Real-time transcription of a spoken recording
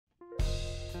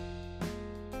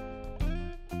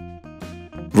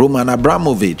Roman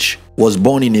Abramovich was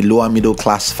born in a lower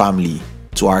middle-class family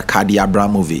to Arkady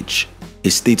Abramovich, a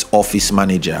state office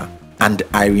manager, and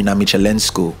Irina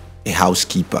Michalenko, a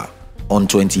housekeeper, on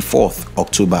 24th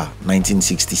October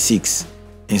 1966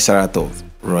 in Saratov,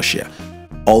 Russia.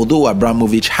 Although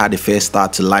Abramovich had a fair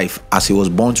start to life as he was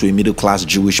born to a middle-class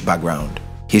Jewish background,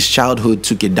 his childhood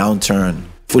took a downturn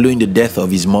following the death of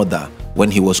his mother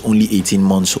when he was only 18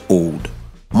 months old.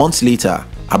 Months later,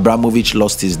 Abramovich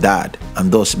lost his dad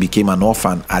and thus became an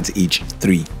orphan at age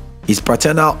 3. His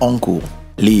paternal uncle,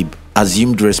 Leib,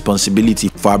 assumed responsibility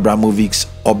for Abramovich's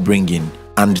upbringing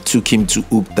and took him to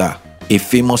Ukhta, a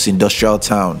famous industrial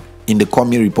town in the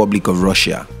Komi Republic of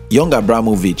Russia. Young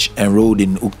Abramovich enrolled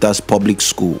in Ukhta's public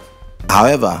school.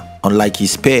 However, unlike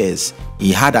his peers,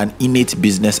 he had an innate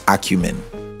business acumen,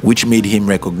 which made him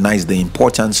recognize the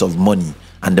importance of money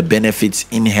and the benefits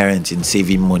inherent in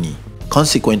saving money.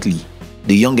 Consequently,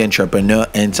 the young entrepreneur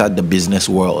entered the business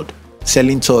world,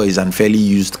 selling toys and fairly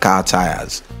used car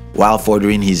tires, while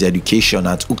furthering his education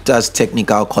at Ukhta's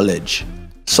technical college.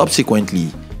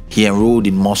 Subsequently, he enrolled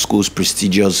in Moscow's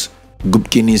prestigious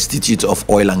Gubkin Institute of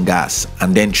Oil and Gas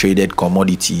and then traded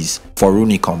commodities for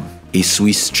Runicom, a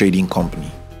Swiss trading company.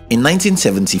 In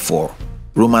 1974,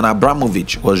 Roman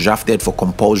Abramovich was drafted for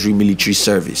compulsory military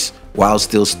service while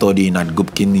still studying at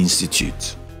Gubkin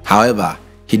Institute. However,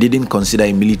 he didn't consider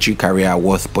a military career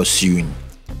worth pursuing.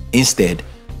 Instead,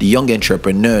 the young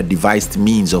entrepreneur devised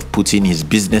means of putting his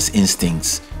business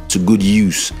instincts to good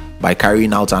use by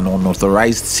carrying out an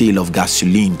unauthorized sale of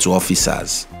gasoline to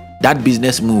officers. That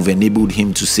business move enabled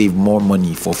him to save more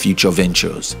money for future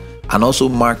ventures and also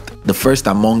marked the first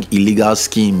among illegal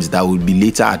schemes that would be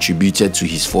later attributed to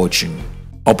his fortune.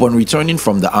 Upon returning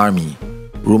from the army,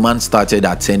 Roman started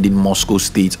attending Moscow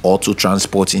State Auto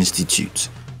Transport Institute,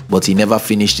 but he never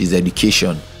finished his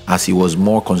education as he was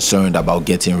more concerned about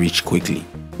getting rich quickly.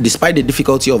 Despite the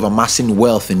difficulty of amassing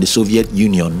wealth in the Soviet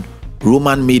Union,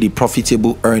 Roman made a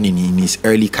profitable earning in his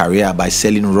early career by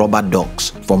selling rubber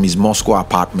ducks from his Moscow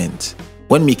apartment.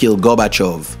 When Mikhail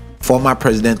Gorbachev, former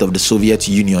president of the Soviet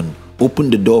Union,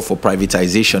 opened the door for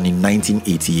privatization in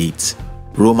 1988,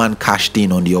 Roman cashed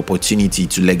in on the opportunity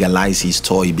to legalize his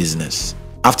toy business.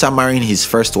 After marrying his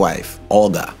first wife,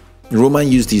 Olga, Roman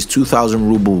used his 2,000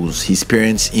 rubles his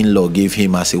parents-in-law gave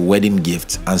him as a wedding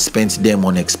gift and spent them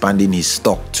on expanding his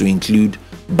stock to include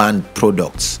banned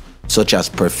products such as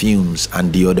perfumes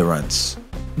and deodorants.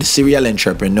 The serial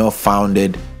entrepreneur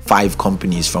founded 5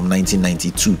 companies from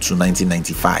 1992 to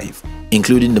 1995,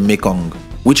 including the Mekong,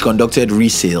 which conducted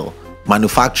resale,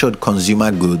 manufactured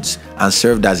consumer goods, and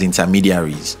served as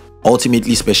intermediaries,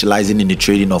 ultimately specializing in the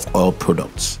trading of oil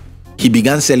products. He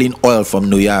began selling oil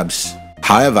from Noyabs.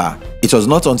 However, it was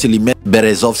not until he met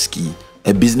Berezovsky,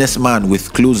 a businessman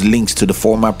with close links to the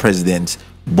former president,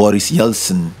 Boris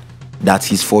Yeltsin, that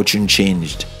his fortune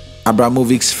changed.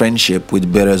 Abramovich's friendship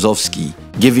with Berezovsky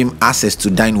gave him access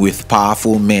to dine with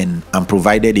powerful men and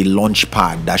provided a launch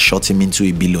pad that shot him into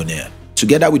a billionaire.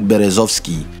 Together with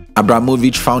Berezovsky,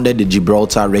 Abramovich founded the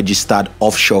Gibraltar-registered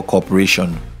offshore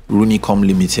corporation, Runicom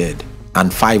Limited,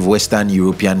 and 5 Western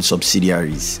European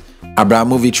subsidiaries.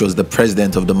 Abramovich was the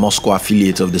president of the Moscow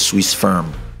affiliate of the Swiss firm,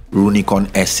 Runicom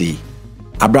SA.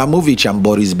 Abramovich and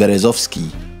Boris Berezovsky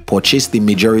purchased a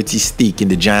majority stake in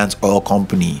the giant oil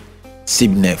company,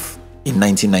 Sibnef, in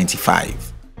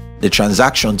 1995. The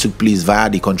transaction took place via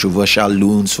the controversial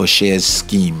loans for shares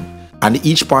scheme, and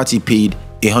each party paid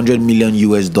 $100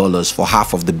 million for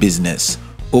half of the business,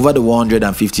 over the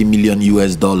 $150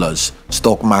 million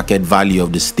stock market value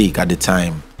of the stake at the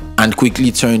time, and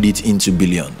quickly turned it into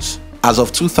billions. As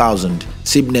of 2000,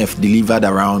 Sibnef delivered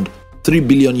around $3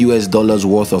 billion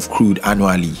worth of crude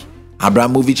annually.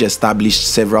 Abramovich established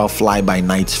several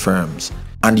fly-by-night firms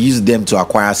and used them to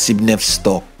acquire Sibnef's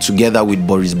stock together with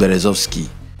Boris Berezovsky.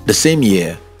 The same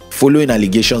year, following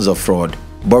allegations of fraud,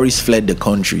 Boris fled the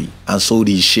country and sold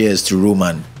his shares to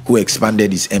Roman, who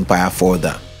expanded his empire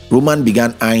further. Roman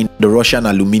began eyeing the Russian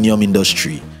aluminium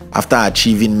industry after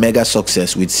achieving mega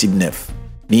success with Sibnef.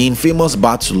 The infamous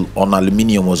battle on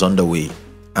aluminium was underway,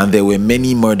 and there were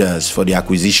many murders for the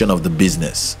acquisition of the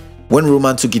business. When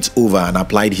Roman took it over and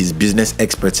applied his business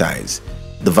expertise,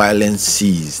 the violence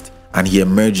ceased, and he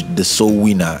emerged the sole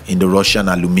winner in the Russian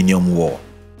aluminium war.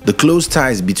 The close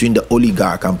ties between the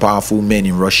oligarch and powerful men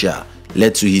in Russia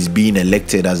led to his being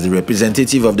elected as the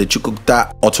representative of the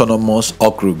Ukhta Autonomous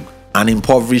Okrug, an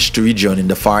impoverished region in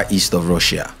the far east of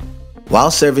Russia.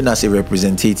 While serving as a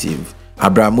representative,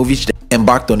 Abramovich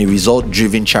embarked on a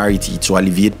result-driven charity to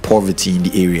alleviate poverty in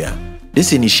the area.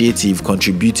 This initiative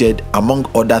contributed, among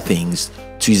other things,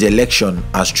 to his election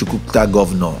as Ukhta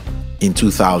governor in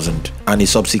 2000 and a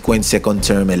subsequent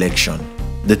second-term election.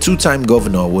 The two-time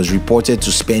governor was reported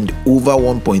to spend over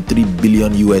 1.3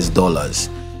 billion US dollars,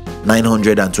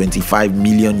 925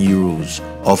 million euros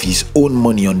of his own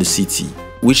money on the city,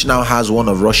 which now has one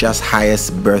of Russia's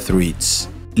highest birth rates.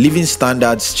 Living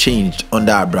standards changed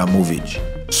under Abramovich.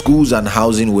 Schools and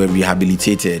housing were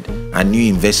rehabilitated and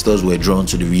new investors were drawn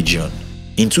to the region.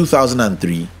 In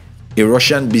 2003, a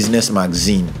Russian business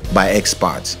magazine by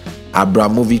experts,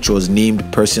 Abramovich was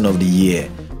named Person of the Year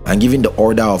and given the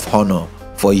Order of Honor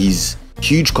for his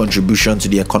huge contribution to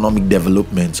the economic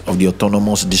development of the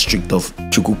autonomous district of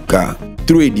Ukhta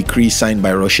through a decree signed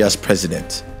by Russia's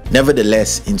president.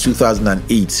 Nevertheless, in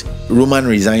 2008, Roman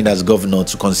resigned as governor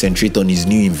to concentrate on his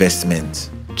new investment,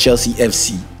 Chelsea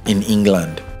FC in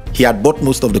England. He had bought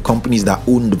most of the companies that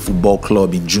owned the football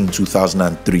club in June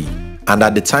 2003, and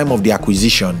at the time of the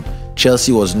acquisition,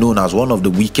 Chelsea was known as one of the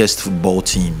weakest football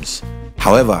teams.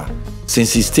 However,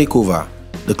 since his takeover,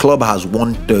 the club has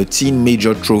won 13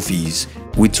 major trophies,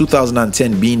 with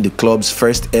 2010 being the club's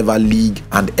first ever league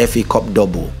and FA Cup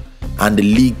double, and the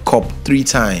League Cup 3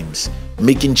 times,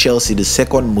 making Chelsea the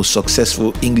second most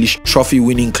successful English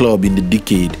trophy-winning club in the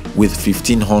decade with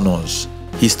 15 honours.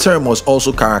 His term was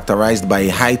also characterized by a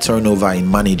high turnover in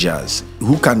managers,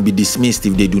 who can be dismissed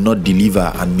if they do not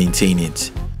deliver and maintain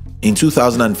it. In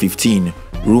 2015,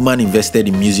 Roman invested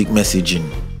in music messaging,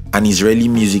 an Israeli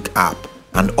music app,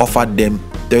 and offered them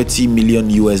 30 million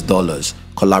US dollars,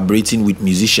 collaborating with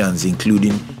musicians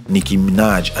including Nicki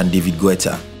Minaj and David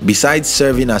Guetta. Besides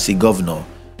serving as a governor,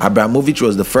 Abramovich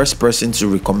was the first person to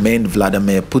recommend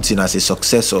Vladimir Putin as a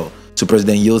successor to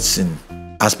President Yeltsin.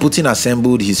 As Putin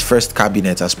assembled his first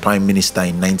cabinet as prime minister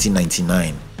in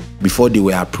 1999, before they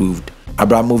were approved,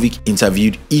 Abramovich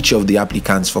interviewed each of the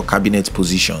applicants for cabinet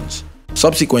positions.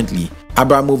 Subsequently,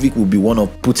 Abramovich would be one of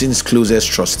Putin's closest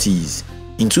trustees.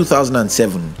 In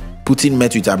 2007, Putin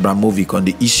met with Abramovich on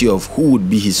the issue of who would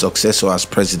be his successor as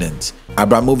president.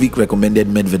 Abramovich recommended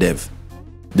Medvedev.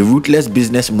 The ruthless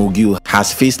business mogul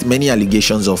has faced many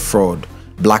allegations of fraud,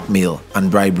 blackmail, and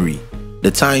bribery.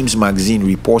 The Times magazine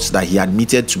reports that he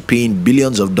admitted to paying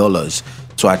billions of dollars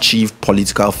to achieve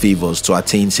political favors to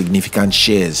attain significant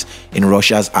shares in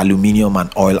Russia's aluminium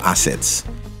and oil assets.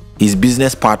 His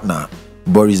business partner,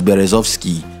 Boris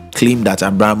Berezovsky, claimed that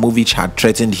Abramovich had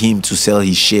threatened him to sell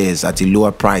his shares at a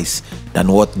lower price than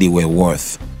what they were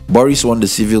worth. Boris won the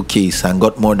civil case and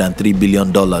got more than $3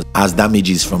 billion as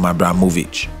damages from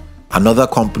Abramovich. Another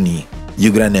company,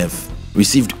 Biography,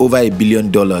 received over $1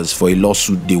 billion for a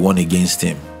lawsuit they won against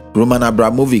him. Roman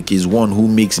Abramovich is one who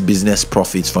makes business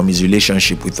profits from his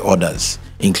relationship with others,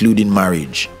 including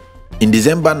marriage. In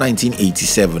December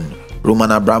 1987,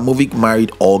 Roman Abramovich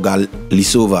married Olga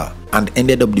Lisova and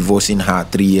ended up divorcing her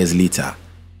 3 years later.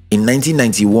 In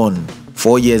 1991,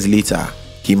 4 years later,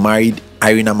 he married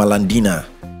Irina Michalenko,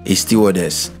 a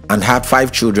stewardess, and had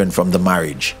 5 children from the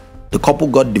marriage. The couple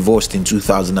got divorced in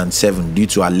 2007 due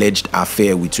to alleged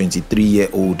affair with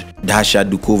 23-year-old Dasha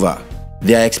Dukova.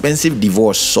 Their expensive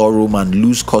divorce saw Roman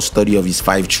lose custody of his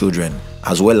 5 children,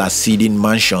 as well as ceding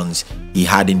mansions he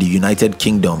had in the United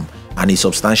Kingdom and a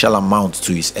substantial amount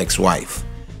to his ex-wife.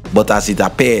 But as it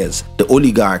appears, the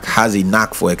oligarch has a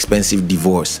knack for expensive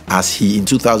divorce, as he in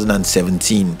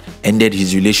 2017 ended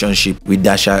his relationship with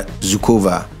Dasha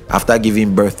Zukova after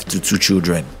giving birth to 2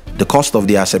 children. The cost of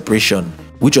their separation,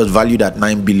 which was valued at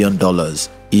 $9 billion,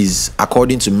 is,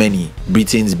 according to many,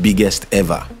 Britain's biggest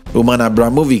ever. Roman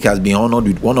Abramovich has been honored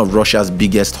with one of Russia's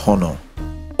biggest honor,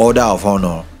 Order of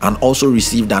Honor, and also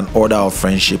received an Order of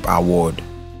Friendship award.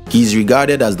 He is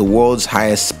regarded as the world's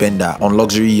highest spender on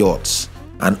luxury yachts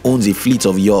and owns a fleet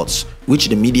of yachts which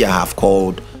the media have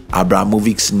called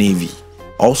Abramovich's Navy.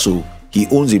 Also, he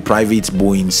owns a private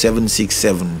Boeing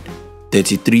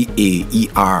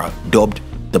 767-33A dubbed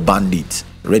the Bandit,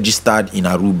 registered in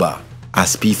Aruba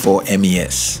as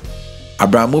P4MES.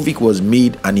 Abramovich was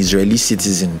made an Israeli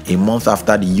citizen a month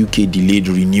after the UK delayed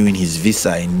renewing his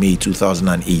visa in May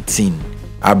 2018.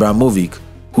 Abramovich,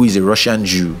 who is a Russian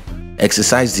Jew,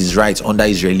 exercised his rights under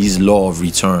Israel's law of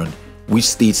return, which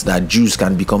states that Jews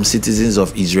can become citizens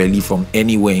of Israel from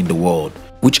anywhere in the world,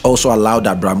 which also allowed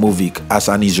Abramovich as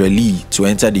an Israeli to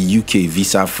enter the UK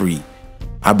visa-free.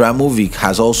 Abramovich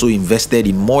has also invested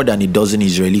in more than a dozen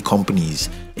Israeli companies,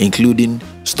 including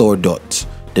StoreDot,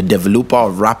 the developer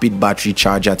of rapid battery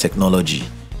charger technology.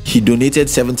 He donated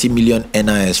 70 million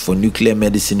NIS for nuclear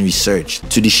medicine research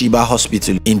to the Sheba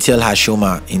Hospital in Tel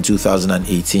Hashoma in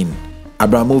 2018.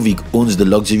 Abramovich owns the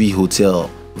luxury hotel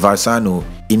Varsano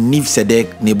in Neve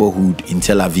Sedek neighborhood in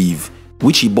Tel Aviv,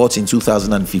 which he bought in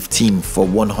 2015 for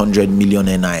 100 million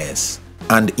NIS.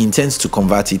 and intends to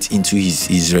convert it into his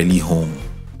Israeli home.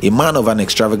 A man of an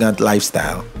extravagant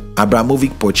lifestyle,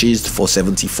 Abramovich purchased for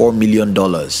 $74 million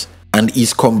and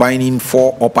is combining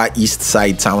 4 Upper East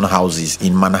Side townhouses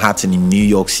in Manhattan in New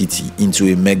York City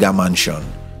into a mega mansion.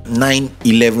 9,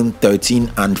 11,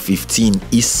 13, and 15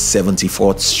 East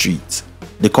 74th Street.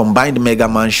 The combined mega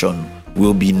mansion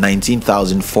will be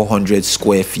 19,400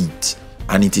 square feet,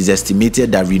 and it is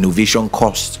estimated that renovation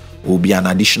costs will be an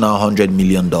additional $100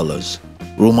 million.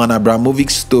 Roman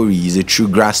Abramovich's story is a true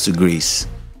grass to grace.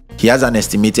 He has an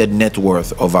estimated net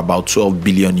worth of about $12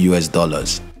 billion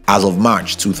as of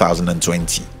March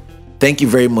 2020. Thank you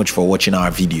very much for watching our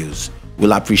videos.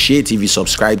 We'll appreciate if you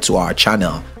subscribe to our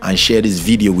channel and share this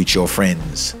video with your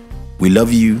friends. We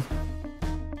love you.